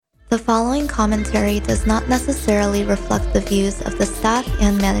The following commentary does not necessarily reflect the views of the staff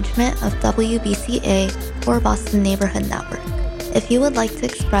and management of WBCA or Boston Neighborhood Network. If you would like to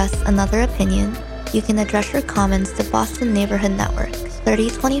express another opinion, you can address your comments to Boston Neighborhood Network,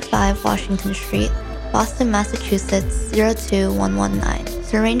 3025 Washington Street, Boston, Massachusetts 02119.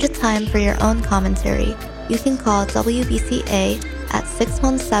 To arrange a time for your own commentary, you can call WBCA at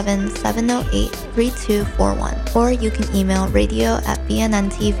 617-708-3241, or you can email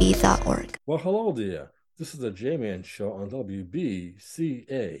radio@bnntv.org. Well, hello there. This is the Jayman Show on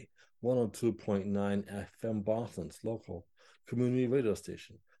WBCA 102.9 FM, Boston's local community radio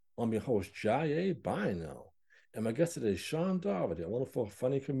station. I'm your host, Jay Bino, and my guest today is Shaun Dorrington, a wonderful,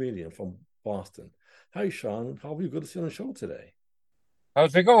 funny comedian from Boston. Hi, Shaun. How are you? Good to see you on the show today.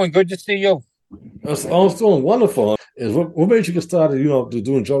 How's it going? Good to see you. I was doing wonderful. What made you get started,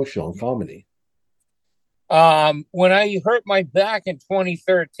 doing joke show and comedy? When I hurt my back in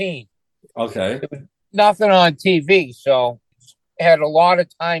 2013, okay, there was nothing on TV, so I had a lot of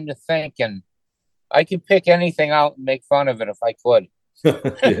time to think, and I could pick anything out and make fun of it if I could.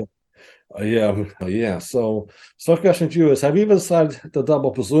 yeah. So question to you is: have you ever decided to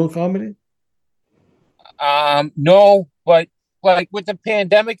double pursue comedy? No, but like with the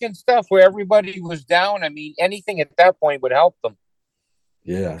pandemic and stuff where everybody was down, I mean, anything at that point would help them.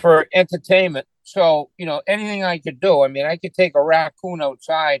 Yeah. For entertainment. So, anything I could do. I mean, I could take a raccoon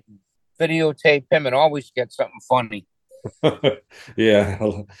outside and videotape him and always get something funny. yeah. I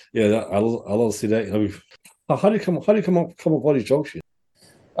love to see that. How do you come up with all these jokes?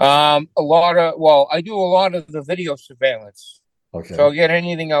 I do a lot of the video surveillance. Okay. So I'll get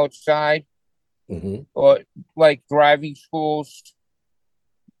anything outside. Mm-hmm. Or like driving schools,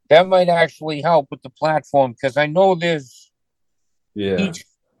 that might actually help with the platform because I know there's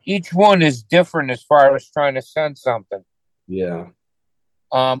each one is different as far as trying to send something. Yeah.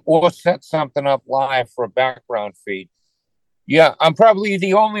 Or set something up live for a background feed. Yeah, I'm probably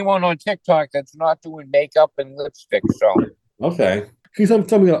the only one on TikTok that's not doing makeup and lipstick. So okay, can you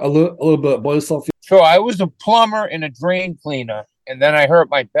tell me a little bit about yourself? So I was a plumber and a drain cleaner, and then I hurt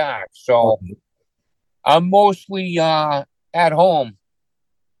my back. So. Okay. I'm mostly at home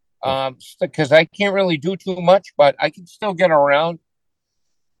because I can't really do too much, but I can still get around.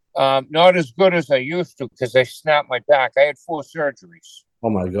 Not as good as I used to because I snapped my back. I had 4 surgeries. Oh,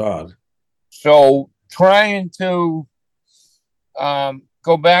 my God. So trying to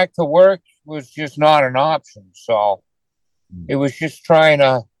go back to work was just not an option. So it was just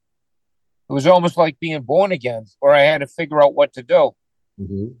it was almost like being born again, where I had to figure out what to do.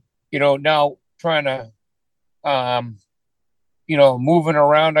 Mm-hmm. Now trying to, moving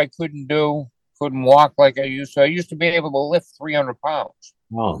around, I couldn't walk like I used to. I used to be able to lift 300 pounds.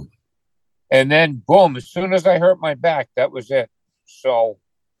 Oh. And then, boom, as soon as I hurt my back, that was it. So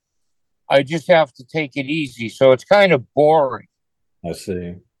I just have to take it easy. So it's kind of boring. I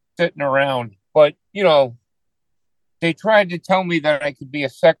see. Sitting around. But, they tried to tell me that I could be a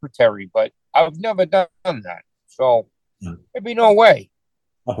secretary, but I've never done that. So there'd be no way.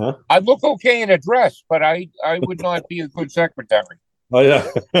 Uh-huh. I look okay in a dress, but I would not be a good secretary. Oh, yeah.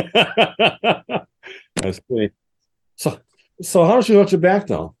 I see. So how did you hurt your back,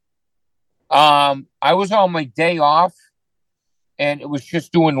 though? I was on my day off, and it was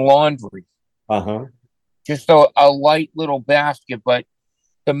just doing laundry. Uh-huh. Just a light little basket. But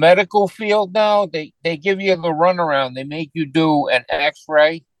the medical field now, they give you the runaround. They make you do an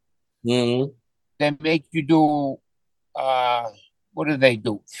X-ray. Mm-hmm. They make you do... what do they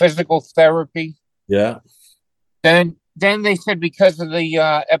do? Physical therapy. Yeah. Then they said because of the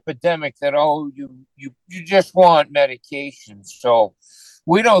epidemic that you just want medication, so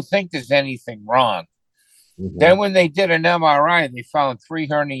we don't think there's anything wrong. Mm-hmm. Then when they did an MRI, they found 3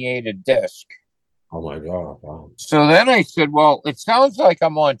 herniated discs. Oh my God! Wow. So then I said, "Well, it sounds like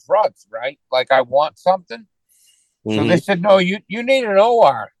I'm on drugs, right? Like I want something." Mm-hmm. So they said, "No, you need an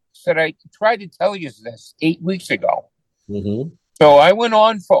OR." I said, "I tried to tell you this 8 weeks ago." Mm-hmm. So I went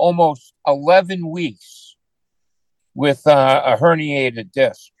on for almost 11 weeks with a herniated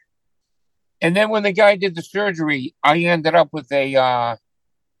disc. And then when the guy did the surgery, I ended up with an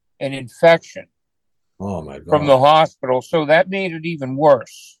infection. Oh, my God. From the hospital. So that made it even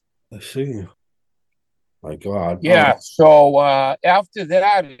worse. I see. My God. Yeah. So after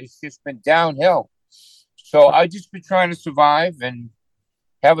that, it's just been downhill. So I just been trying to survive and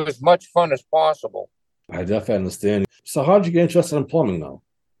have as much fun as possible. I definitely understand. So how did you get interested in plumbing now?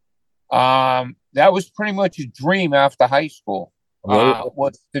 That was pretty much a dream after high school.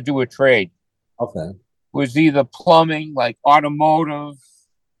 Was to do a trade. Okay. It was either plumbing, like automotive,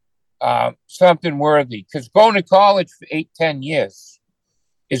 something worthy. Because going to college for 8-10 years,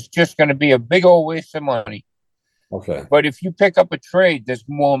 is just going to be a big old waste of money. Okay. But if you pick up a trade, there's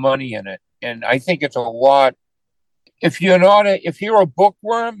more money in it. And I think it's a lot. If you're a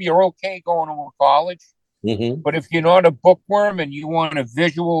bookworm, you're okay going to college. Mm-hmm. But if you're not a bookworm and you want a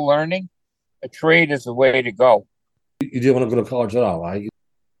visual learning, a trade is the way to go. You didn't want to go to college at all, right?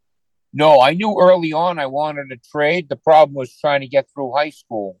 No, I knew early on I wanted to trade. The problem was trying to get through high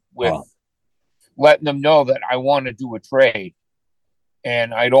school with letting them know that I want to do a trade.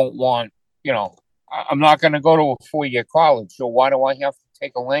 And I don't want, I'm not going to go to a 4-year college. So why do I have to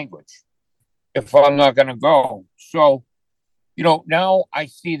take a language if I'm not going to go? So, now I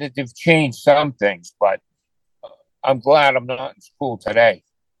see that they've changed some things, but I'm glad I'm not in school today.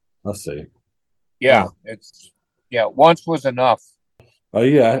 I see. Yeah, once was enough. Oh,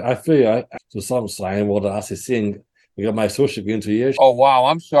 yeah, I feel to some sign what I seeing. I got my social degree in 2 years. Oh, wow,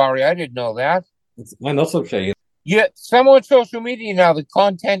 I'm sorry. I didn't know that. That's okay. Yeah, some on social media now, the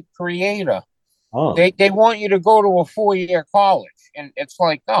content creator, they want you to go to a 4-year college. And it's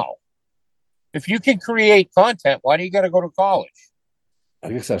like, no. If you can create content, why do you got to go to college? I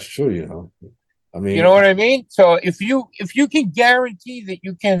guess that's true, I mean, you know what I mean? So if you can guarantee that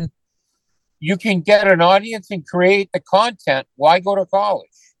you can get an audience and create the content, why go to college?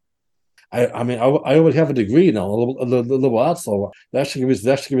 I mean, I already have a degree now, a little while, so that should give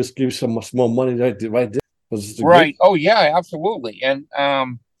me some more money right there. Right. Oh yeah, absolutely. And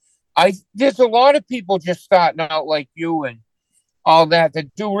there's a lot of people just starting out like you and all that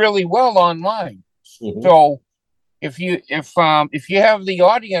do really well online. Mm-hmm. So if you have the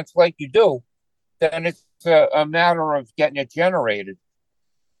audience like you do, then it's a matter of getting it generated.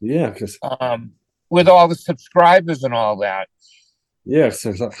 Yeah, because with all the subscribers and all that. Yeah,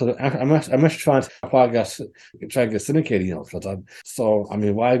 so I must try and try to get syndicated, so I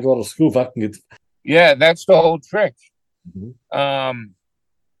mean, why go to school if I can get? Yeah, that's the whole trick. Mm-hmm.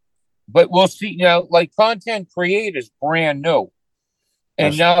 But we'll see now. Like content creators, brand new,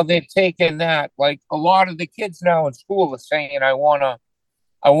 and now they've taken that. Like a lot of the kids now in school are saying, "I wanna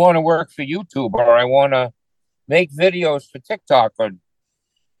work for YouTube, or I wanna make videos for TikTok, or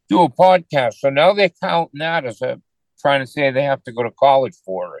do a podcast." So now they're counting that as trying to say they have to go to college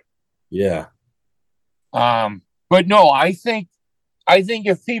for it. Yeah. But no, I think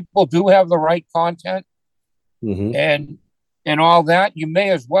if people do have the right content mm-hmm. and all that, you may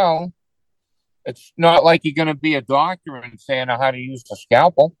as well. It's not like you're going to be a doctor and saying how to use the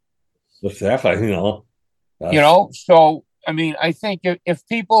scalpel. Exactly, So I mean, I think if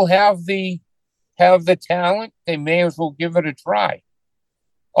people have the talent, they may as well give it a try.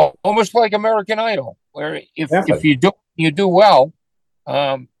 Almost like American Idol, where if you do well,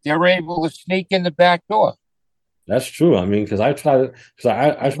 they're able to sneak in the back door. That's true. I mean, because I tried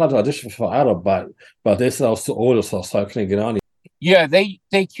to audition for Idol, but they said I was too old, so I couldn't get on. Yeah, they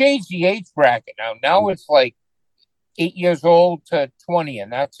changed the age bracket now. Now it's like 8 years old to 20,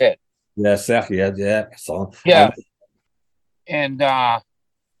 and that's it. Yeah, exactly. Yeah. So and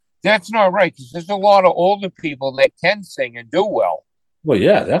that's not right because there's a lot of older people that can sing and do well. Well,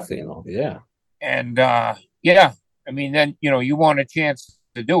 yeah, definitely, yeah. And I mean, then you want a chance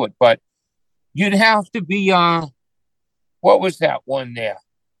to do it, but you'd have to be what was that one there?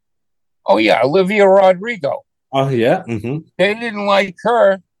 Oh yeah, Olivia Rodrigo. Oh yeah. Mm-hmm. They didn't like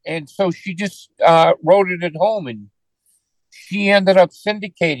her, and so she just wrote it at home, and she ended up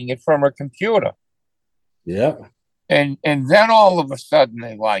syndicating it from her computer. Yeah. And then all of a sudden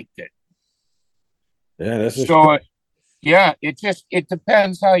they liked it. Yeah, that's so. Yeah, it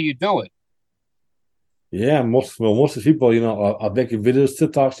depends how you do it. Yeah, most of the people, are making videos,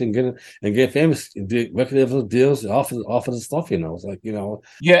 TikToks, and get famous, record label deals, offer the stuff. It's like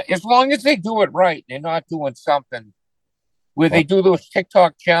Yeah, as long as they do it right, they're not doing something where they do those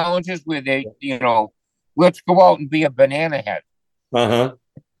TikTok challenges where they, let's go out and be a banana head.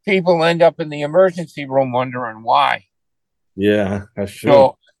 People end up in the emergency room wondering why. Yeah, that's true.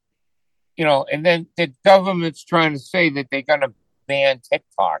 So, and then the government's trying to say that they're going to ban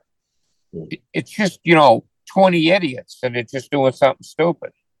TikTok. It's just, 20 idiots and they're just doing something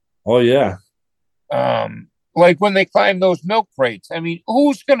stupid. Oh, yeah. Like when they climb those milk crates. I mean,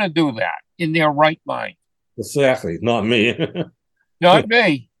 who's going to do that in their right mind? Exactly. Not me. Not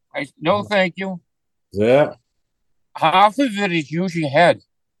me. No, thank you. Yeah. Half of it is use your head.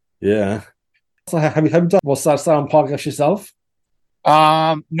 Yeah. So have you done sound podcast yourself?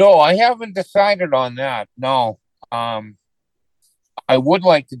 No, I haven't decided on that. No. I would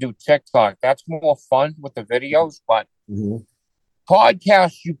like to do TikTok. That's more fun with the videos, but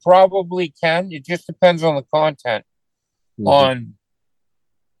podcasts you probably can. It just depends on the content. On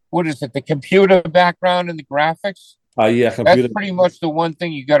what is it, the computer background and the graphics? Yeah, That's computer. pretty much the one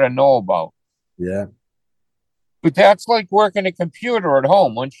thing you got to know about. Yeah. But that's like working a computer at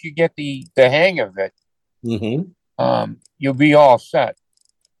home. Once you get the hang of it, you'll be all set.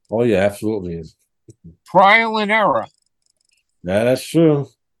 Oh yeah, absolutely. Trial and error. Yeah, that's true.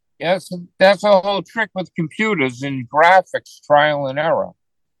 Yes, that's a whole trick with computers and graphics. Trial and error.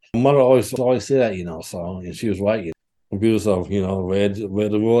 My mother always say that, so and she was right. Computers are, read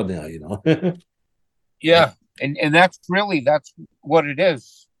the world now. Yeah, and that's what it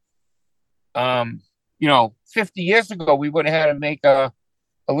is. 50 years ago, we would have had to make a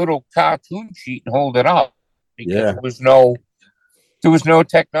little cartoon sheet and hold it up because Yeah. there was no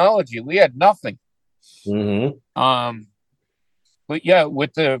technology. We had nothing. But yeah,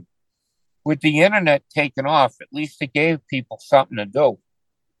 with the internet taking off, at least it gave people something to do.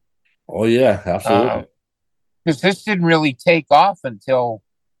 Oh yeah, absolutely. Because this didn't really take off until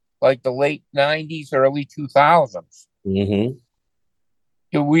like the late 90s, early 2000s.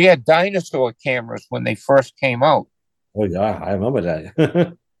 We had dinosaur cameras when they first came out. Oh yeah, I remember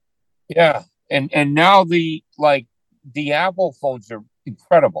that. Yeah, and now the Apple phones are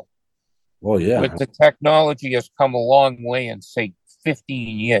incredible. Oh yeah. With the technology has come a long way in say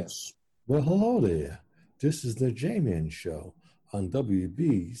 15 years. Well, hello there. This is the Jayman Show on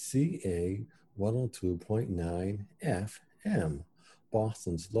WBCA 102.9 FM,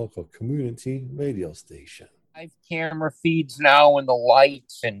 Boston's local community radio station. Live camera feeds now and the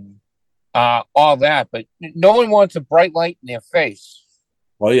lights and all that, but no one wants a bright light in their face.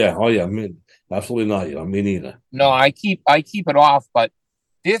 Oh yeah. I mean, absolutely not. Me neither. No, I keep it off, but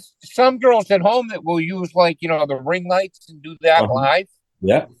some girls at home that will use the ring lights and do that live.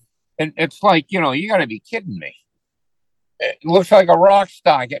 Yeah. And it's like, you got to be kidding me. It looks like a rock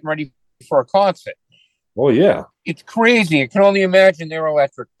star getting ready for a concert. Oh yeah. It's crazy. I can only imagine their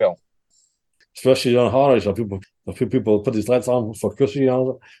electric bill. Especially on holidays, people put these lights on for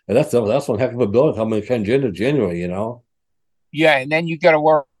Christmas, and that's one heck of a bill coming in January, Yeah, and then you got to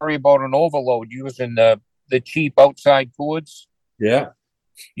worry about an overload using the cheap outside cords. Yeah.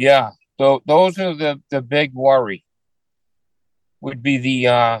 Yeah. So those are the big worry. Would be the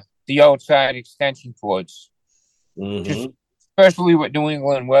outside extension cords. Just especially with New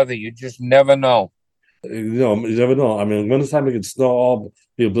England weather, you just never know. You never know. I mean, wintertime it can snow all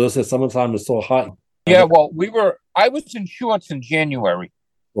be blizzard. Summertime is so hot. Yeah, well, I was in shorts in January.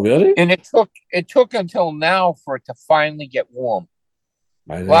 Really? And it took until now for it to finally get warm.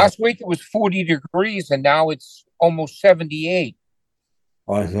 Last week it was 40 degrees and now it's almost 78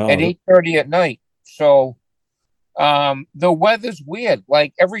 I know. At 8:30 at night. So the weather's weird.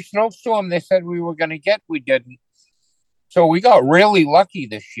 Like every snowstorm they said we were going to get, we didn't. So we got really lucky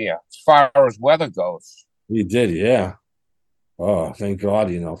this year as far as weather goes. We did, yeah. Oh, thank God,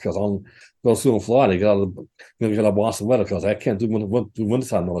 because I'm going to Florida, get a Boston weather because I can't do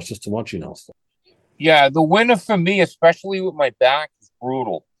wintertime. No, it's just too much, So. Yeah, the winter for me, especially with my back, is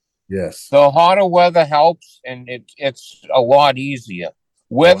brutal. Yes. The hotter weather helps, and it's a lot easier.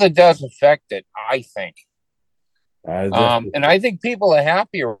 Weather does affect it, I think. And I think people are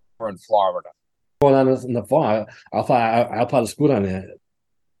happier in Florida. Going on in the fall, I'll probably school down there.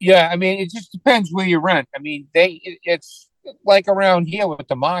 Yeah, I mean, it just depends where you rent. I mean, it's like around here with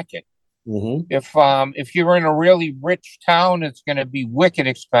the market. If you're in a really rich town, it's going to be wicked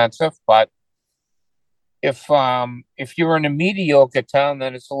expensive. But if you're in a mediocre town,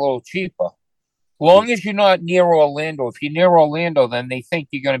 then it's a little cheaper. As long as you're not near Orlando. If you're near Orlando, then they think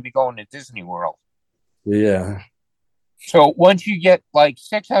you're going to be going to Disney World. Yeah. So once you get like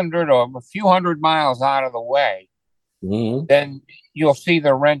 600 or a few hundred miles out of the way, then you'll see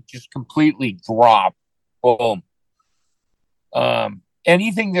the rent just completely drop. Boom.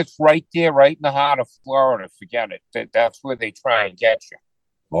 Anything that's right there, right in the heart of Florida, forget it. That's where they try and get you.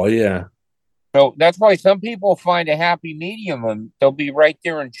 Oh, yeah. So that's why some people find a happy medium, and they'll be right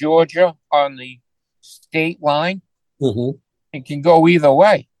there in Georgia on the state line. It can go either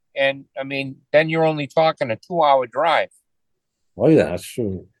way. And, I mean, then you're only talking a 2-hour drive. Oh, yeah, that's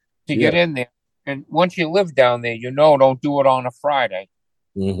true. To get in there. And once you live down there, don't do it on a Friday.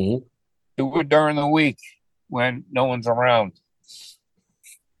 Do it during the week when no one's around.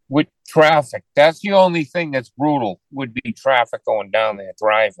 With traffic. That's the only thing that's brutal, would be traffic going down there,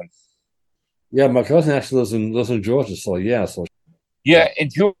 driving. Yeah, my cousin actually lives in Georgia, so yeah. Yeah,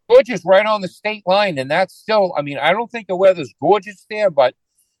 and Georgia's right on the state line, and that's still, I mean, I don't think the weather's gorgeous there, but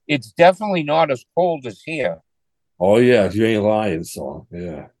it's definitely not as cold as here. Oh, yeah, you ain't lying, so,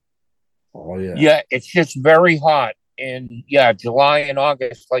 yeah. Oh, yeah. Yeah, it's just very hot. And, yeah, July and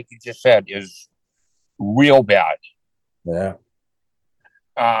August, like you just said, is real bad. Yeah.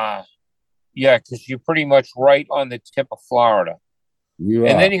 Yeah, because you're pretty much right on the tip of Florida. You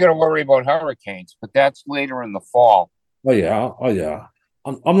And are. then you got to worry about hurricanes, but that's later in the fall. Oh yeah. Oh yeah.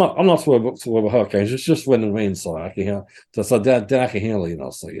 I'm not worried about hurricanes. It's just when it rains, so I can handle. So then I can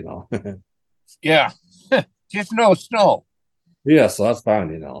handle, So Yeah, just no snow. Yeah, so that's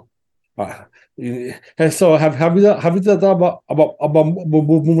fine. Uh, Hey, so have you thought about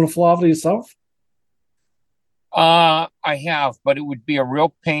moving to Florida yourself? I have, but it would be a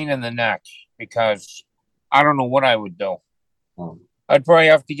real pain in the neck because I don't know what I would do. Um, I'd probably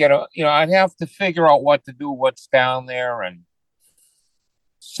have to I'd have to figure out what to do, what's down there, and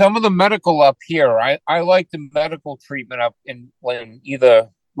some of the medical up here. I like the medical treatment up in when either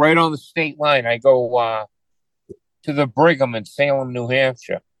right on the state line. I go to the Brigham in Salem, New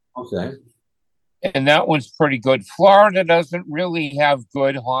Hampshire, okay. and that one's pretty good. Florida doesn't really have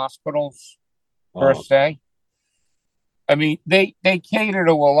good hospitals per Oh, se. I mean, they cater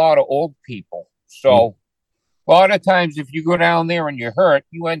to a lot of old people. mm, So a lot of times, if you go down there and you're hurt,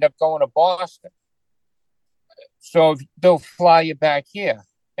 you end up going to Boston. So they'll fly you back here,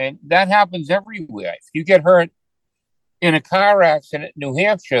 and that happens everywhere. If you get hurt in a car accident in New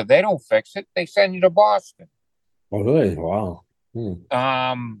Hampshire, they don't fix it. They send you to Boston. oh, really? Wow.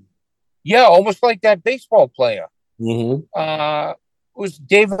 Yeah, almost like that baseball player. Mm-hmm. It was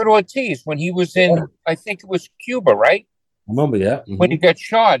David Ortiz when he was in, Yeah, I think it was Cuba, right? I remember, yeah. When Mm-hmm. he got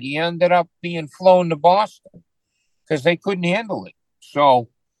shot, he ended up being flown to Boston because they couldn't handle it. So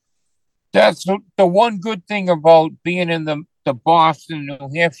that's the one good thing about being in the Boston, New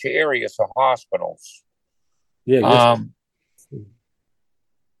Hampshire area, so hospitals. Yeah, yes.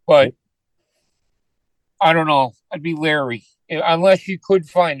 But I don't know. I'd be leery unless you could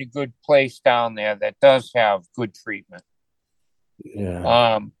find a good place down there that does have good treatment.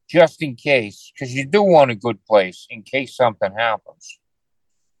 Yeah. Just in case, because you do want a good place in case something happens.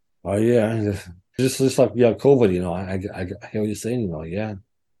 Oh, yeah. Just like COVID. I hear what you're saying. Yeah.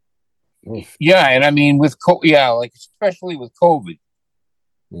 Oof. Yeah, and I mean like especially with COVID.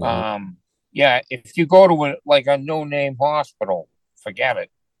 Mhm. Yeah, if you go to a no-name hospital, forget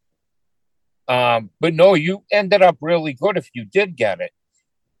it. But no, you ended up really good if you did get it.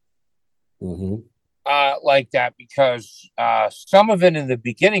 Mhm. Like that because some of it in the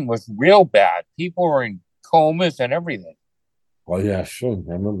beginning was real bad. People were in comas and everything. Oh yeah, sure.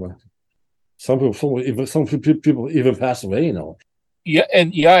 I remember. Some people even pass away. Yeah,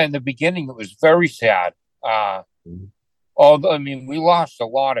 in the beginning it was very sad. Uh, Mhm. Although I mean, we lost a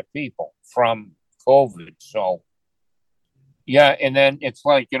lot of people from COVID, so yeah. And then it's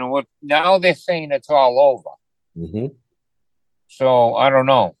like what? Now they're saying it's all over. Mhm. So I don't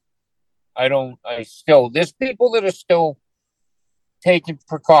know. I don't. I still there's people that are still taking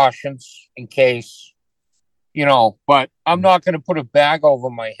precautions in case. But I'm not going to put a bag over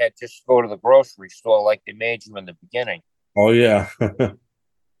my head just to go to the grocery store like they made you in the beginning. Oh yeah,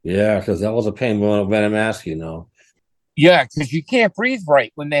 yeah. Because that was a pain when I'm asking. Yeah, because you can't breathe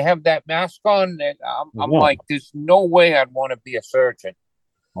right when they have that mask on. And I'm No. like, there's no way I'd want to be a surgeon.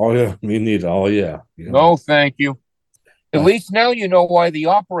 Oh yeah, me neither. Oh yeah. No, thank you. At Uh, least now you know why the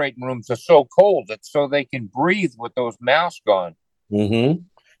operating rooms are so cold. It's so they can breathe with those masks on. mm-hmm.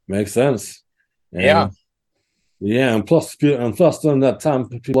 Makes sense. Yeah. And yeah, and plus during that time,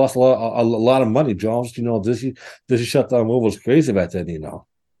 people lost a lot of money. Jobs. This shutdown move was crazy back then.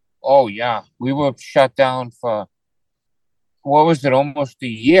 Oh, yeah. We were shut down for, what was it, almost a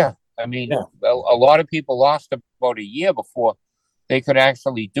year. I mean, Yeah. a lot of people lost about a year before they could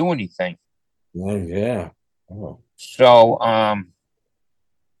actually do anything. Yeah. Oh. So,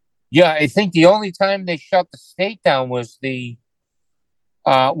 yeah, I think the only time they shut the state down was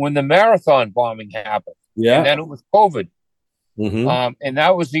when the marathon bombing happened, and Yeah. then it was COVID. Mm-hmm. And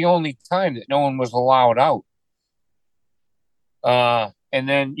that was the only time that no one was allowed out. And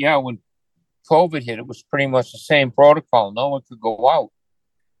then, yeah, when COVID hit, it was pretty much the same protocol. No one could go out.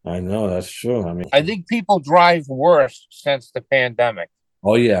 I know that's true. I mean, I think people drive worse since the pandemic.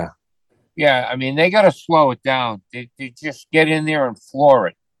 oh yeah. Yeah, I mean, they got to slow it down. They just get in there and floor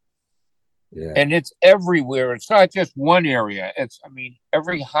it. Yeah. And it's everywhere. It's not just one area. I mean,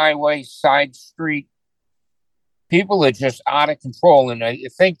 every highway, side street, people are just out of control. And I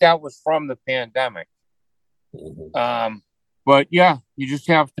think that was from the pandemic. Mm-hmm. But yeah, you just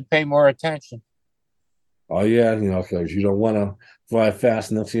have to pay more attention. Oh yeah, because you don't want to drive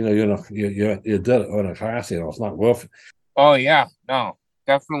fast enough. You're dead on a car accident. It's not worth it. Oh yeah, no,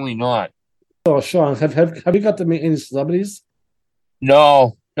 definitely not. So, Sean, have you got to meet any celebrities?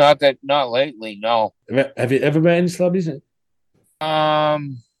 No, not lately. No. Have you ever met any celebrities?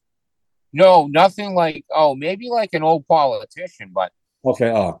 Um, no, nothing like maybe like an old politician, but Okay.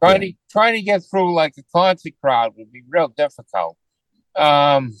 Oh, Trying to get through like a concert crowd would be real difficult.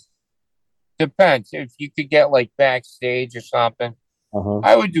 Depends if you could get like backstage or something.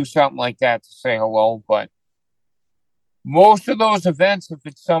 I would do something like that to say hello, but most of those events, if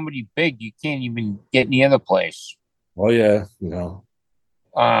it's somebody big, you can't even get near the place. Oh yeah,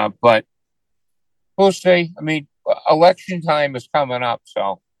 But we'll see. I mean, election time is coming up,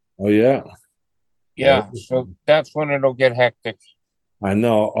 so oh yeah, yeah. So that's when it'll get hectic. I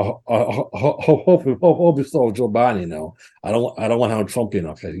know. Hope we still Joe Biden. I don't want how Trump.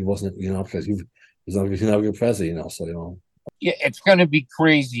 Because he wasn't. Because he's not a good president. So Yeah, it's going to be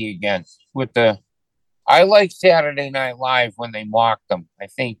crazy again with the. I like Saturday Night Live when they mock them. I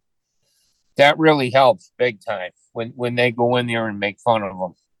think that really helps big time when they go in there and make fun of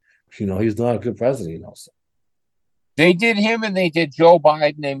them. He's not a good president. So. They did him and they did Joe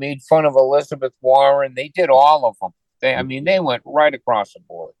Biden. They made fun of Elizabeth Warren. They did all of them. They went right across the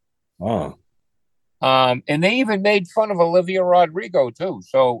board. Oh. And they even made fun of Olivia Rodrigo too.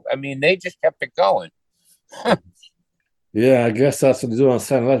 So they just kept it going. Yeah, I guess that's what they do on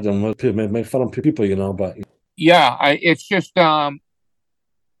Saturday Night. Make fun of people, but yeah, it's just I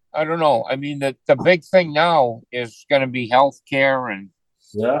don't know. The big thing now is going to be healthcare and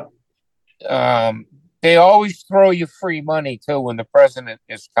yeah. They always throw you free money too when the president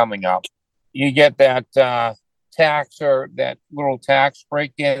is coming up. You get that tax or that little tax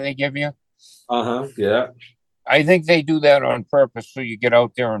break they give you. Yeah. I think they do that on purpose so you get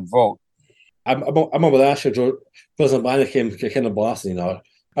out there and vote. I'm over last year. President Biden came to Boston.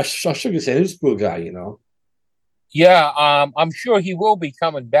 I shook his hand. He's a cool guy. Yeah, I'm sure he will be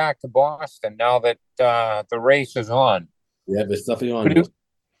coming back to Boston now that the race is on. Yeah, but it's definitely on.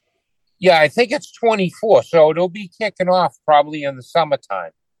 Yeah, I think it's 24, so it'll be kicking off probably in the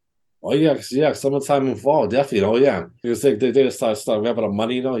summertime. Oh yeah, summertime and fall, definitely. Oh yeah, because they start wrapping up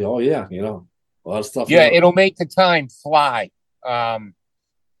money. Oh yeah, a lot of stuff. Yeah, it'll make the time fly,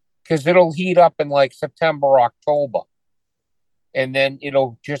 because it'll heat up in like September, October, and then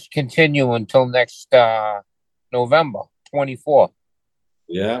it'll just continue until next November 24th.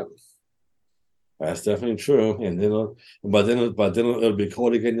 Yeah, that's definitely true. And then, but then it'll be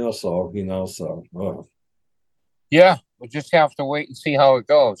cold again. So. Oh. Yeah, we'll just have to wait and see how it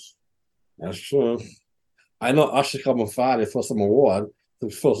goes. That's true. I know Usher coming Friday for some award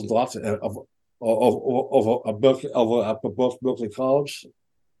for some thoughts of Berkeley College.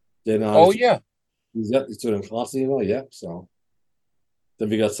 Then he's doing concert, yeah. So then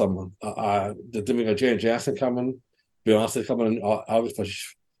we got some. Then we got Janet Jackson coming, Beyonce coming in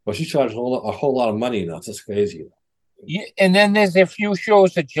August, but she charged a whole lot of money. It's just crazy. Yeah, and then there's a few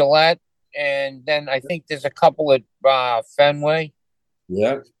shows at Gillette, and then I think there's a couple at Fenway.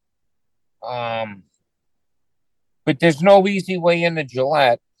 Yeah. But there's no easy way into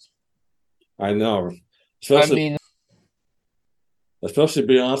Gillette. I know. Especially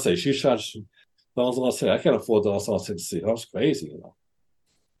Beyonce. She charged. I can't afford $1,000 to see. That was crazy,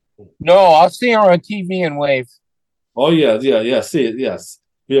 No, I'll see her on TV and wave. Oh yeah. See it, yes.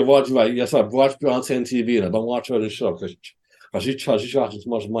 Yeah, right. Yes, I watch Beyonce on TV and I don't watch her on the show because she charges too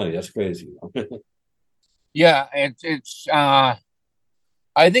much money. That's crazy. Yeah, it's.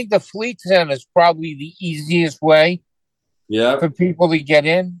 I think the Fleet Center is probably the easiest way. Yeah. For people to get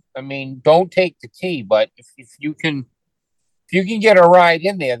in. Don't take the T, but if you can get a ride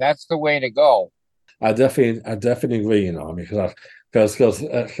in there, that's the way to go. I definitely agree.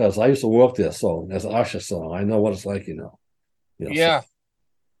 Because I used to work there, so as an usher, so I know what it's like. Yeah. So.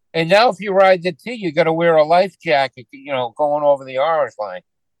 And now, if you ride the T, you got to wear a life jacket. Going over the orange line.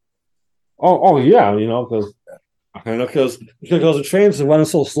 Oh yeah, because the trains are running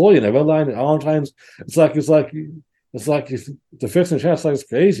so slowly, and the red line, all times it's like the fixing chance like it's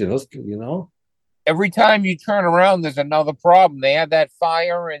crazy. Every time you turn around, there's another problem. They had that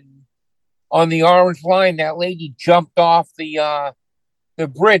fire, and on the orange line, that lady jumped off the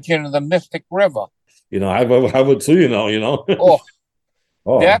bridge into the Mystic River. I would too.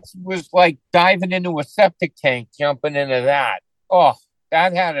 That was like diving into a septic tank, jumping into that. Oh,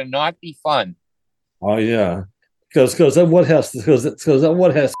 that had to not be fun. Oh yeah, because that wood has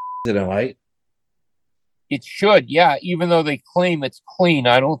in it, right? It should, yeah. Even though they claim it's clean,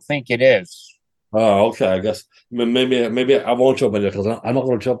 I don't think it is. Oh, okay. I guess maybe I won't jump in there because I'm not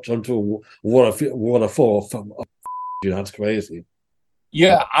going to jump into waterfall. That's crazy.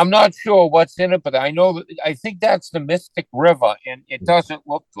 Yeah, I'm not sure what's in it, but I think that's the Mystic River, and it doesn't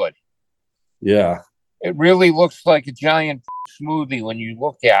look good. Yeah. It really looks like a giant smoothie when you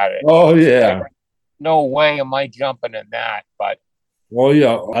look at it. Oh, yeah. No way am I jumping in that, but. Well,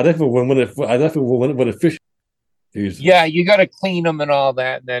 yeah, I definitely when the fish. Yeah, you got to clean them and all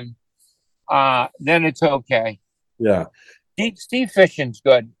that. And then it's okay. Yeah. Deep sea fishing's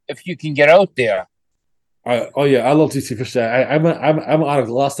good if you can get out there. I love deep sea fishing. I'm out of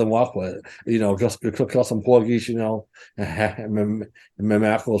last and walk with it, just because some porgies, and my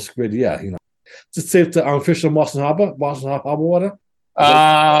mackerel squid. Yeah, Is it safe to fish in Boston Harbor water?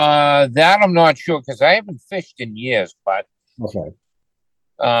 That I'm not sure because I haven't fished in years, but Okay.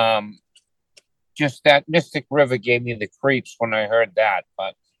 Just that Mystic River gave me the creeps when I heard that.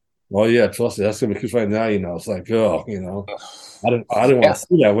 But Well, yeah, trust me, that's gonna be because right now, it's like, oh, I didn't want to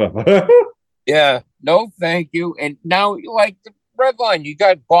see that river. Yeah, no, thank you. And now, like the red line, you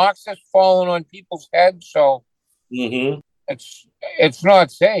got boxes falling on people's heads, so it's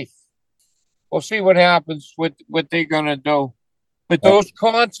not safe. We'll see what happens with what they're gonna do. But those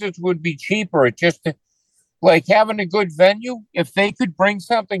concerts would be cheaper. It just like having a good venue. If they could bring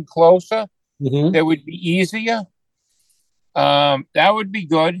something closer, that would be easier. That would be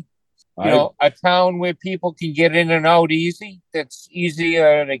good. A town where people can get in and out easy. That's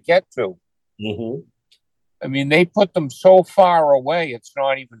easier to get to. I mean, they put them so far away; it's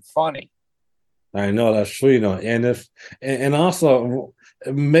not even funny. I know that's true, and also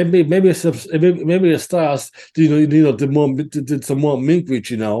maybe the stars, did some more mink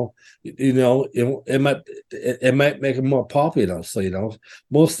reach, it might make it more popular. So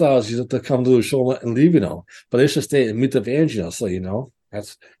most stars to come to the show and leave, but they should stay and meet the fans, So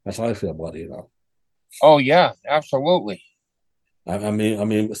that's how I feel about it, Oh yeah, absolutely. I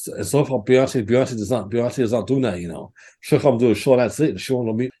mean, so far Beyonce does not do that, She'll come do a show, that's it. She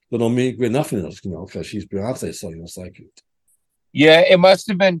won't meet with nothing else, because she's Beyonce, so it's like it. Yeah, it must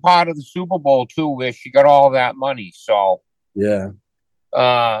have been part of the Super Bowl too, where she got all that money. So yeah,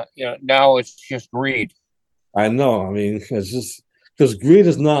 now it's just greed. I know. I mean, it's just because greed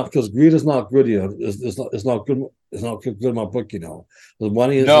is not good. It's not good. It's not good in my book. The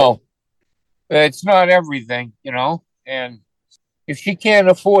money is it's not everything. And if she can't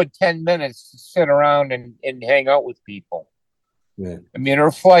afford 10 minutes to sit around and hang out with people, yeah. I mean,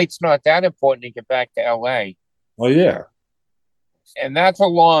 her flight's not that important to get back to LA. Oh yeah, and that's a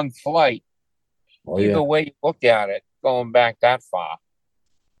long flight. Either way you look at it, going back that far.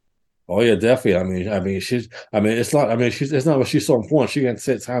 Oh yeah, definitely. It's not what she's so important. She can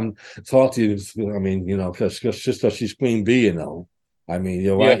sit time to talk to you. I mean, because she's Queen Bee. I mean,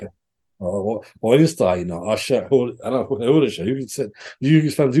 you're right. Or any star, Usher. I don't know who it is. You can sit. You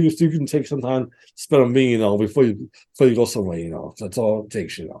can take some time to spend on me, before you go somewhere. That's all it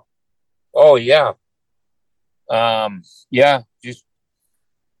takes. Oh yeah. Just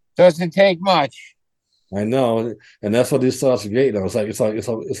doesn't take much. I know, and that's what these stars are great. It's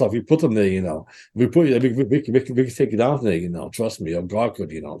like we put them there. We can take it down there. Trust me, or God could.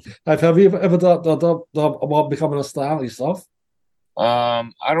 Have you ever thought about becoming a star yourself? I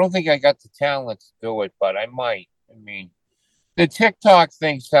don't think I got the talent to do it, but I might. I mean, the TikTok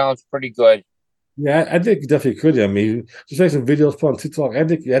thing sounds pretty good. Yeah, I think you definitely could. I mean, just make some videos, put on TikTok. I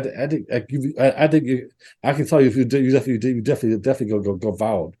think I can tell you if you definitely go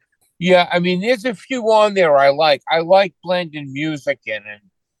viral. Yeah, I mean, there's a few on there I like. I like blending music in,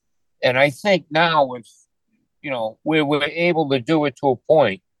 and I think now it's we're able to do it to a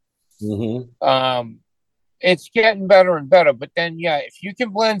point. It's getting better and better. But then, if you can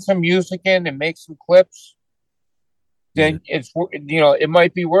blend some music in and make some clips, then it's it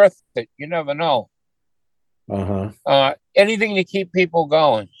might be worth it. You never know. Anything to keep people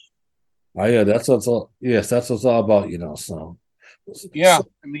going. Oh yeah, that's what's all. Yes, that's what's all about. So. Yeah,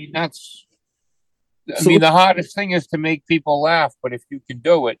 I mean the hardest thing is to make people laugh, but if you can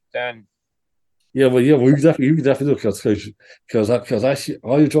do it, then you can definitely do it because I see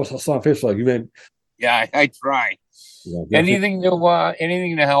all your jokes I saw on Facebook. You made I try anything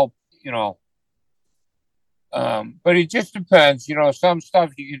to help, but it just depends. Some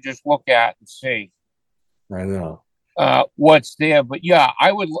stuff you can just look at and see. I know what's there, but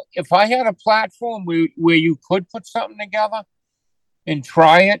I would if I had a platform where you could put something together and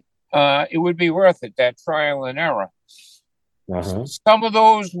try it. It would be worth it, that trial and error. Some of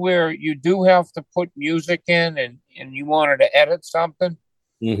those where you do have to put music in and you wanted to edit something,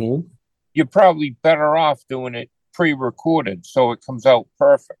 you're probably better off doing it pre-recorded so it comes out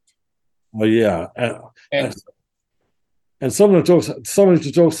perfect. Oh yeah, and some of the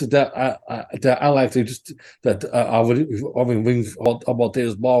jokes that I like to just that about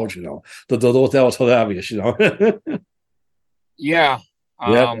Dave's balls, that was hilarious, Yeah.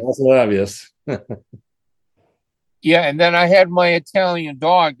 That's hilarious. Yeah, and then I had my Italian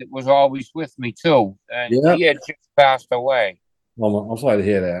dog that was always with me too, and he had just passed away. Well, I'm sorry to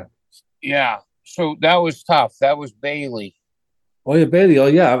hear that. Yeah, So that was tough. That was Bailey. Oh yeah, Bailey. Oh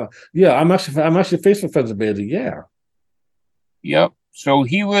yeah, yeah. I'm actually Facebook friends with Bailey. Yeah. Yep. So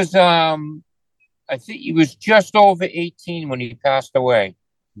he was I think he was just over 18 when he passed away.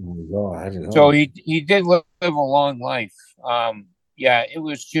 Oh my God, I didn't So know. he did live a long life. Yeah, it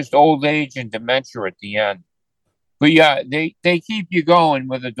was just old age and dementia at the end. But yeah, they keep you going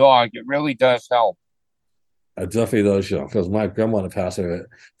with a dog. It really does help. I definitely know, you know, because my grandmother passed away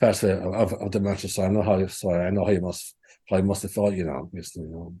of dementia, so I know how. So I know how you must have felt, you know.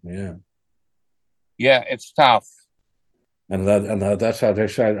 Yeah. Yeah, it's tough. That's why I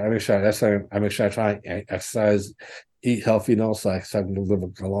make sure I try and exercise, eat healthy, you know, so I can live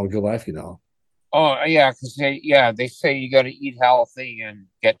a long, good life, you know. Oh yeah, because they say you got to eat healthy and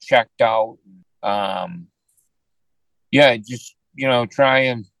get checked out. Yeah, just try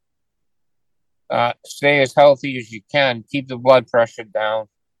and stay as healthy as you can. Keep the blood pressure down.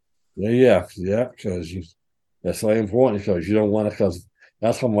 Yeah, because that's very important because you don't want to because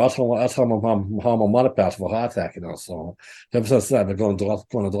how my mother passed of a heart attack, you know. So ever since that, I've been going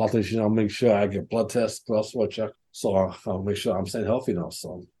to doctors, you know, make sure I get blood tests, cholesterol check, so I'll make sure I'm staying healthy, you know.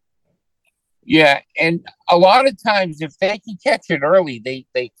 So Yeah, and a lot of times if they can catch it early,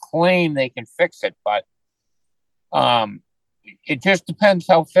 they claim they can fix it, but it just depends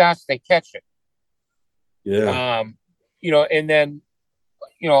how fast they catch it. yeah, And then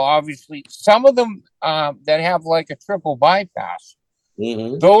obviously some of them that have like a triple bypass,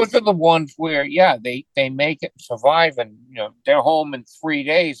 those are the ones where they make it survive, and they're home in 3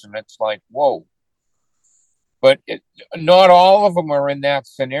 days, and it's like, whoa. But not all of them are in that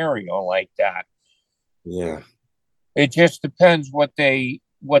scenario like that. yeah. It just depends what they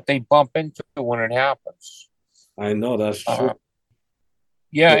bump into when it happens. I know that's true.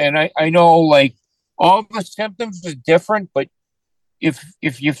 Yeah, and I know like all the symptoms are different, but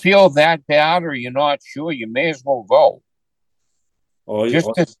if you feel that bad or you're not sure, you may as well go. Oh, yeah.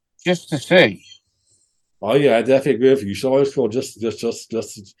 Just to see. Oh yeah, I definitely agree with you. You should always go just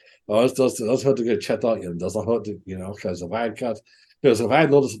always does hurt to get checked out. You know, doesn't hurt to, you know, because if I had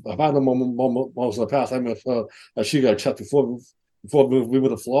noticed if I had no moments in the past, I made sure that she got checked before we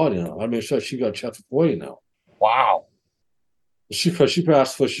went to Florida. You know, I made sure she got checked before. You know, Wow. she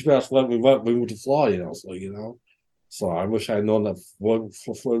passed when we went to Florida. You know, so you know, so I wish I had known that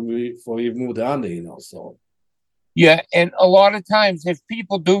before we even moved down there. You know, so. Yeah, and a lot of times if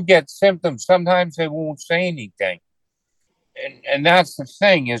people do get symptoms, sometimes they won't say anything. And that's the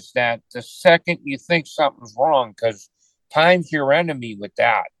thing, is that the second you think something's wrong, because time's your enemy with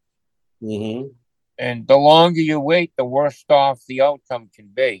that. Mm-hmm. And the longer you wait, the worse off the outcome can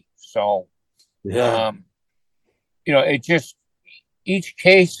be. So, Yeah. it just, each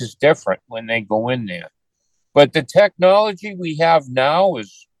case is different when they go in there. But the technology we have now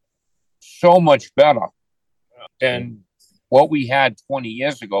is so much better than what we had 20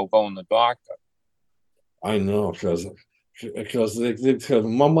 years ago going to the doctor. I know, because my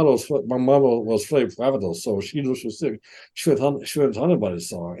mother was very private, so she knew she was sick. She wouldn't tell anybody,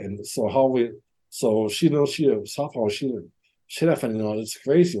 so she knows somehow she definitely know it's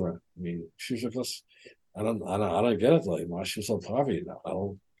crazy, man. I mean, she's just I don't get it, like why she's so private. I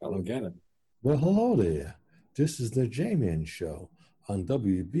don't get it. Well, hello there. This is the Jayman Show on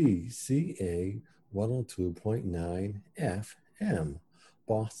WBCA 102.9 FM,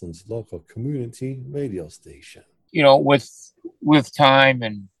 Boston's local community radio station. With time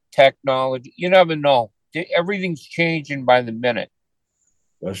and technology, you never know. Everything's changing by the minute.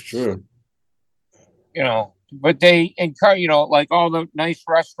 That's true. But they encourage, like all the nice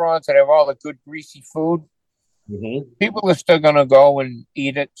restaurants that have all the good greasy food. Mm-hmm. People are still going to go and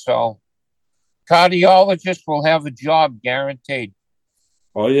eat it. So cardiologists will have a job guaranteed.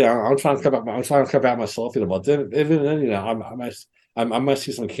 Oh yeah, I'm trying to cut back myself, you know. But then, even then, you know, I might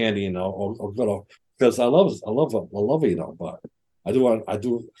see some candy, you know, or good, because I love it, you know. But I do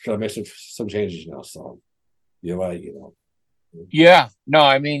gotta make some changes, you know. So you're right, you know. Yeah, no,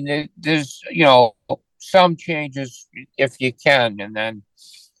 I mean, there's some changes if you can, and then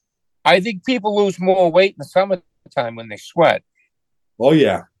I think people lose more weight in the summertime when they sweat. Oh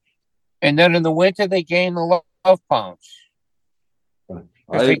yeah, and then in the winter they gain the love pounds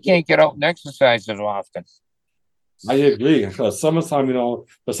because they can't get out and exercise as often. I agree. Because summertime, you know,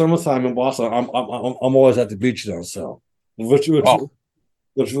 the summertime in Boston, I'm always at the beach, you know. So which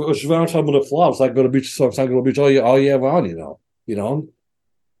around time with the flowers, I go to the beach. So I go to the beach all year round, you know. You know,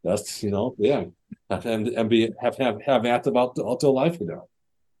 that's yeah. Have active outdoor life, you know.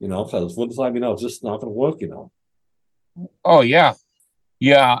 You know, because winter time, you know, it's just not going to work, you know. Oh yeah.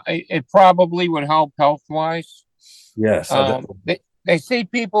 It probably would help health wise. Yes, They say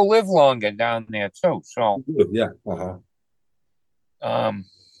people live longer down there too. So Yeah.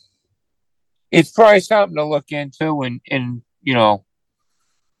 it's probably something to look into and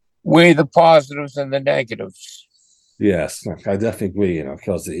weigh the positives and the negatives. Yes, I definitely agree,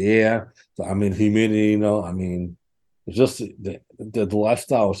 because the air, humidity, it's just the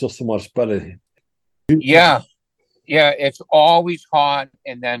lifestyle is just so much better. Yeah. Yeah, it's always hot.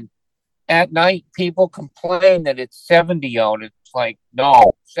 And then at night, people complain that it's 70 out. It's like,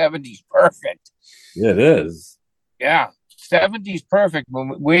 no, 70's perfect. Yeah, it is. Yeah, 70's perfect.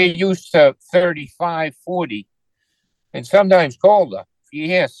 We're used to 35, 40, and sometimes colder. If you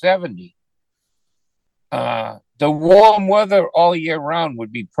hear 70, the warm weather all year round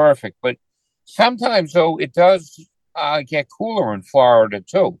would be perfect. But sometimes, though, it does get cooler in Florida,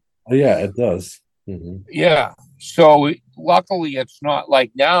 too. Oh, yeah, it does. Mm-hmm. Yeah. So luckily, it's not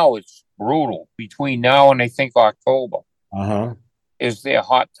like now. It's brutal between now and I think October. Is their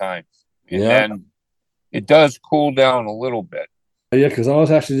hot time, and then it does cool down a little bit. Yeah, because I was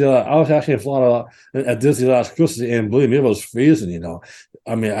actually in Florida at Disney last Christmas, and believe me, it was freezing.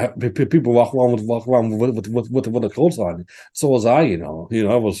 People walk around with the coats on. So was I. It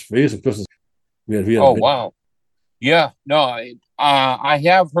was freezing Christmas. Wow. Yeah, no, I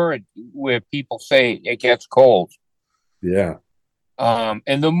have heard where people say it gets cold. Yeah.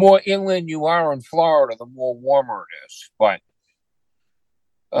 And the more inland you are in Florida, the more warmer it is. But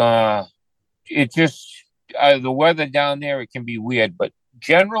it just the weather down there, it can be weird, but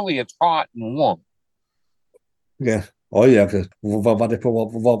generally it's hot and warm. Yeah. Oh yeah, because they put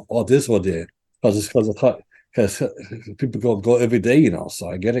all this one there because it's hot because people go every day, so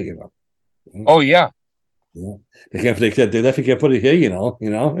I get it, Oh yeah. Yeah. They definitely can't put it here,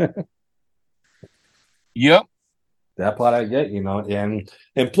 Yep. That part I get, and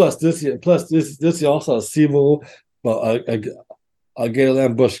plus this year also a sequel, but a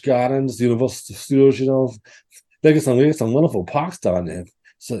Galen Busch Gardens, Universal Studios, they get some wonderful parks down there.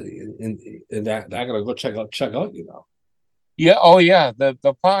 So and I gotta go check out, Yeah. Oh yeah.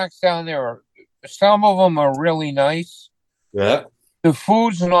 The parks down there some of them are really nice. Yeah. The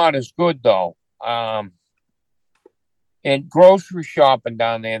food's not as good though. And grocery shopping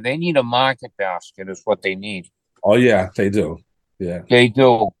down there, they need a market basket is what they need. Oh yeah, they do. Yeah. They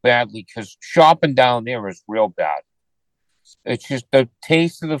do badly because shopping down there is real bad. It's just the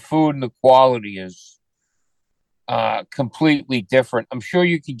taste of the food and the quality is completely different. I'm sure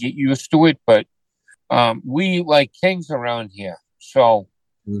you can get used to it, but we like kings around here. So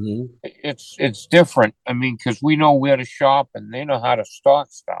it's different. Because we know where to shop and they know how to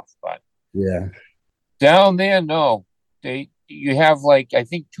stock stuff. But yeah, down there, no. You have I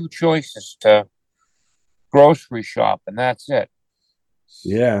think 2 choices to grocery shop, and that's it.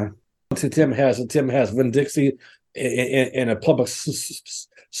 Yeah. Tim has Winn-Dixie in a public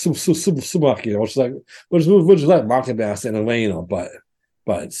supermarket, which is like market basket in a way,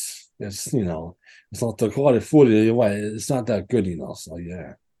 but it's it's not the quality food. It's not that good, So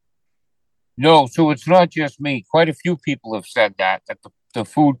yeah. No, so it's not just me. Quite a few people have said that the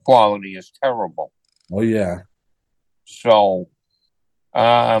food quality is terrible. Oh yeah. So,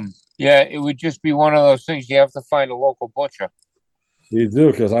 it would just be one of those things. You have to find a local butcher. You do,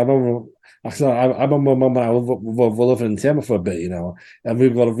 because I remember when I was living in Tampa for a bit, and we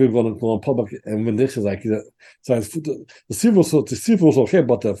were going to go in public, and when this is so the seafood was okay,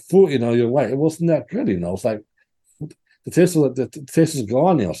 but the food, you're right, it wasn't that good, It's like the taste was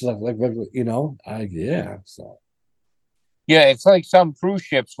gone, So so. Yeah, it's like some cruise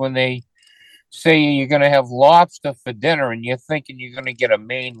ships when they say you're going to have lobster for dinner and you're thinking you're going to get a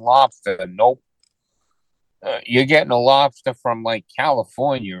Maine lobster. Nope. You're getting a lobster from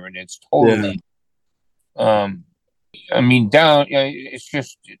California and it's totally, down, it's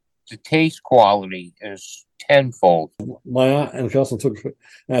just the taste quality is tenfold. My aunt and cousin took a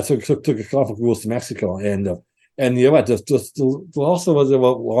coffee cruise to Mexico and you're right, the lobster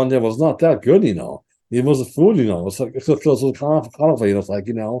one there was not that good, It was the food, It's like it was kind of, it's like,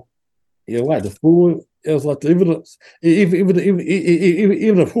 you're right. The food, it was like even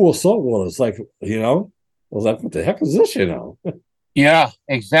the pool of salt water. It's like I was like, what the heck is this? Yeah,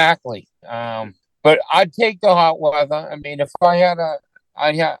 exactly. But I'd take the hot weather. If I had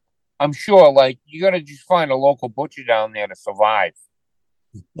I'm sure you got to just find a local butcher down there to survive.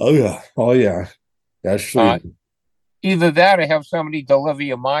 Oh yeah, that's true. Either that or have somebody deliver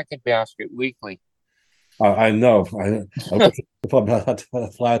your market basket weekly. I know. I probably had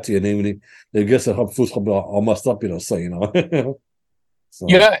to fly to you, and they guess the food's probably all messed up, So. So.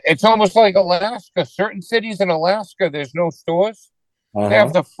 Yeah, it's almost like Alaska. Certain cities in Alaska, there's no stores. They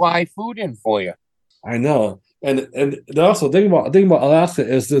have to fly food in for you. I know. And also thing about Alaska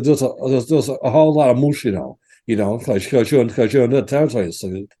is that there's a whole lot of moose, because you're in the territory,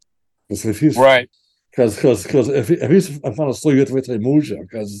 so if he's Right. because if he's in front of slow, you have to wait till he moves you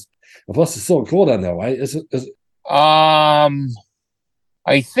because plus it's so cold down there, right?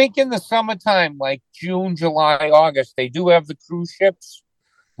 I think in the summertime, like June, July, August, they do have the cruise ships.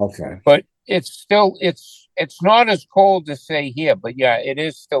 Okay. But it's not as cold as say here, but yeah, it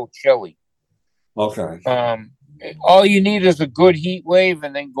is still chilly. Okay. All you need is a good heat wave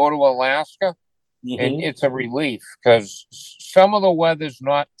and then go to Alaska, and it's a relief because some of the weather's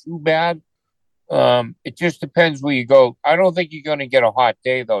not too bad. It just depends where you go. I don't think you're going to get a hot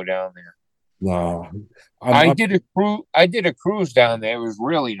day though down there. No. I did a cruise down there. It was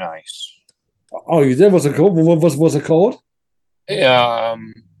really nice. Oh, you did? Was it cold? Was it cold?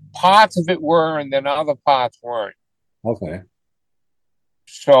 Parts of it were, and then other parts weren't. Okay.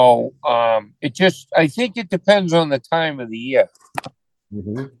 So I think it depends on the time of the year.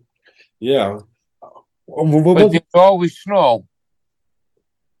 Yeah. But there's always snow.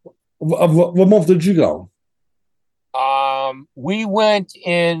 What month did you go? We went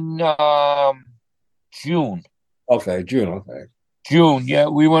in June. Okay, June. Okay. June, yeah.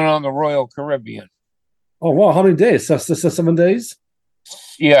 We went on the Royal Caribbean. Oh, wow. How many days? That's 7 days?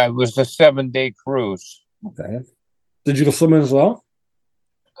 Yeah, it was a 7-day cruise. Okay. Did you go swimming as well?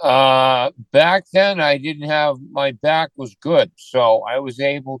 Back then my back was good, so I was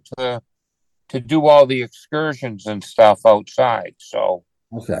able to do all the excursions and stuff outside. So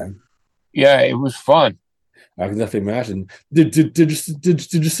okay. Yeah, it was fun. I can definitely imagine. Did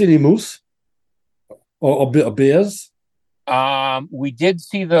you see any moose or bears? We did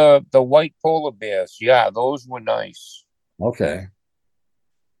see the white polar bears. Yeah, those were nice. Okay.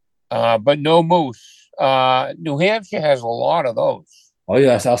 But no moose. New Hampshire has a lot of those. Oh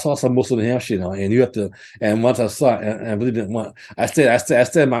yes, I saw some moose in New Hampshire, and you have to. And once I saw it, and believe it, I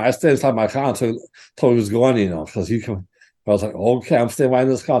stayed inside my car until he was gone, because he come. I was like, okay, I'm staying right in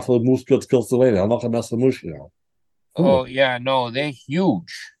this car until the moose gets away. I'm not gonna mess with the moose, Oh yeah, no, they're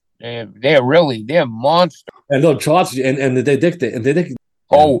huge. They're monsters. And they'll charge you, and they dictate.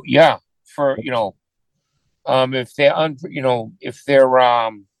 Oh yeah, for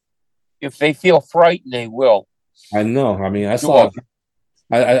if they feel frightened, they will. I know. I mean, I saw a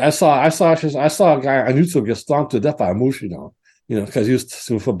guy on YouTube get stomped to death by a moose, because he was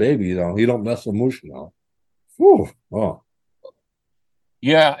too for baby, You don't mess with moose, Whew. Oh.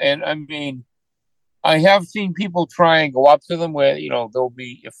 Yeah, and I mean, I have seen people try and go up to them where they'll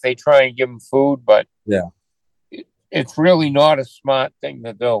be if they try and give them food, but yeah, it's really not a smart thing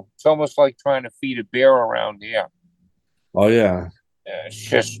to do. It's almost like trying to feed a bear around here. Oh yeah, it's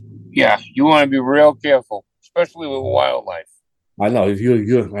just you want to be real careful, especially with wildlife. I know.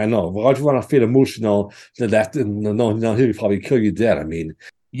 I know. Why do you want to feed a moose? He'll probably kill you dead. I mean,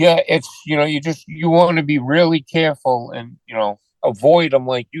 yeah, it's you want to be really careful and avoid them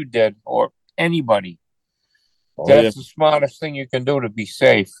like you did or anybody. That's the smartest thing you can do to be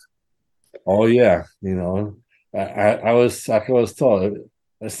safe. Oh yeah, I was told.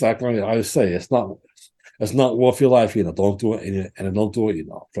 It's like I would say, it's not worth your life. Don't do it, and don't do it.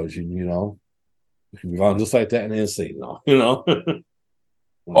 Because you can be gone just like that and then see. Oh,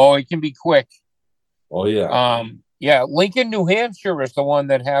 it can be quick. Oh yeah. Yeah. Lincoln, New Hampshire is the one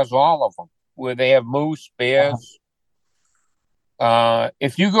that has all of them, where they have moose, bears.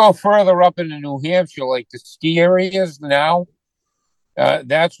 If you go further up into New Hampshire, like the ski areas now,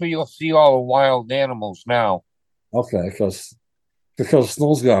 that's where you'll see all the wild animals now. Okay, because the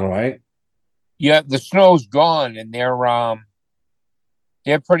snow's gone, right? Yeah, the snow's gone, and they're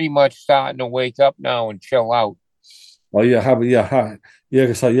pretty much starting to wake up now and chill out. Oh yeah,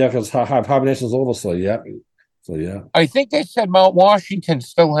 because hibernation's over, so yeah. I think they said Mount Washington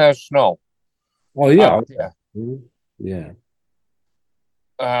still has snow. Oh yeah, yeah.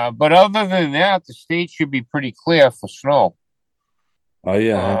 But other than that, the state should be pretty clear for snow. Oh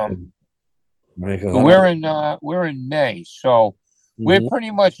yeah. We're in May, so we're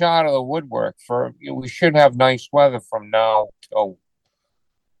pretty much out of the woodwork. We should have nice weather from now till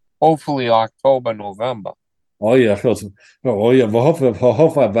hopefully October, November. Oh yeah, Well, hopefully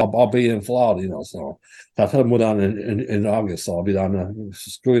I'll be in Florida, So I'll try to move down in August, so I'll be down there,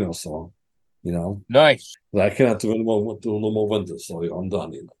 so Nice. But I cannot do no more winter, so I'm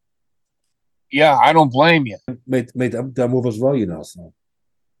done, Yeah, I don't blame you. Make that move as well, So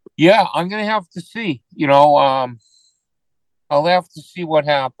yeah, I'm gonna have to see. I'll have to see what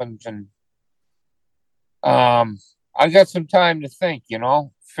happens, and I got some time to think.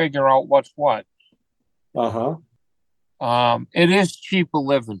 Figure out what's what. It is cheaper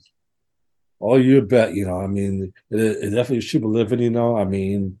living. Oh, you bet. I mean, it definitely cheaper living.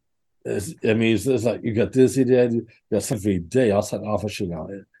 It's like you got Disney there, you got something every day outside the office.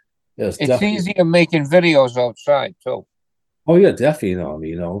 It's It's definitely. easier making videos outside too. Oh yeah,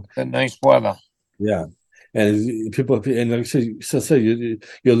 definitely. The nice weather. Yeah, and people, and like I said,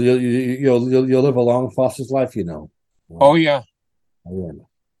 you'll live a long, prosperous life. Oh yeah. Oh, yeah.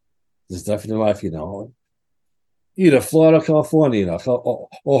 It's definitely life. Either Florida, California, or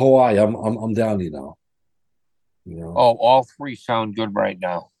Hawaii. I'm down. You know. Oh, all three sound good right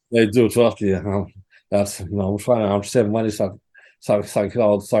now. They do, trust me. That's I'm saving money,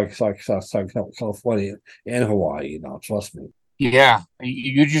 California and Hawaii. Trust me. Yeah,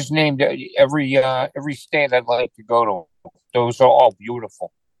 you just named every state I'd like to go to. Those are all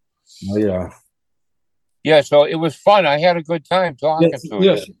beautiful. Oh yeah. Yeah, so it was fun. I had a good time talking to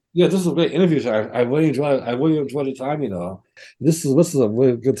Yes, you. yeah. This is a great interview. I really enjoy it. I really enjoy the time. This is a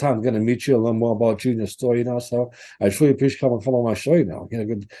really good time. Going to meet you, a little more about you and your story. So I truly appreciate coming on my show.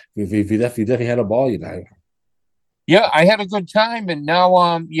 Good. We definitely had a ball. Yeah, I had a good time, and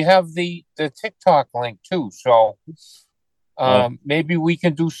now you have the TikTok link too. So maybe we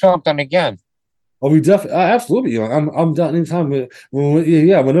can do something again. Oh, we definitely, absolutely. I'm done anytime.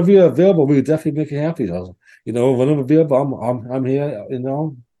 Whenever you're available, we definitely make it happy. Whenever available, I'm here.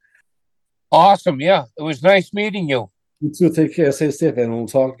 Awesome. Yeah, it was nice meeting you. You too. Take care. Stay safe, and we'll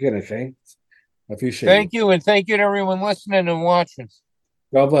talk again. Okay. I appreciate Thank you, and thank you to everyone listening and watching.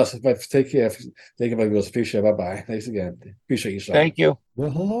 God bless. Take care. Take care. Appreciate it. Bye bye. Thanks again. Appreciate you, Shaun. Thank you. Well,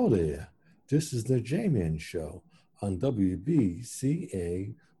 hello there. This is the Jayman Show on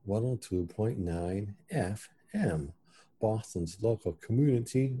WBCA 102.9 FM, Boston's local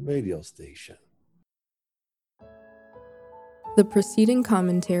community radio station. The preceding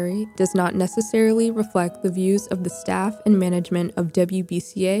commentary does not necessarily reflect the views of the staff and management of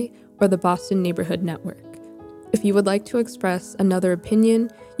WBCA or the Boston Neighborhood Network. If you would like to express another opinion,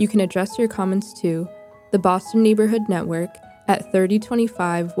 you can address your comments to the Boston Neighborhood Network at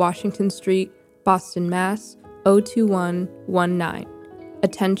 3025 Washington Street, Boston, Mass. 02119.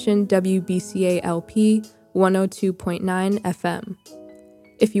 Attention WBCA LP 102.9 FM.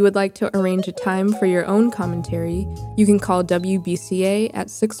 If you would like to arrange a time for your own commentary, you can call WBCA at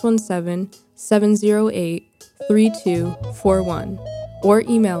 617-708-3241 or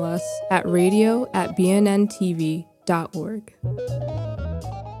email us at radio@bnntv.org.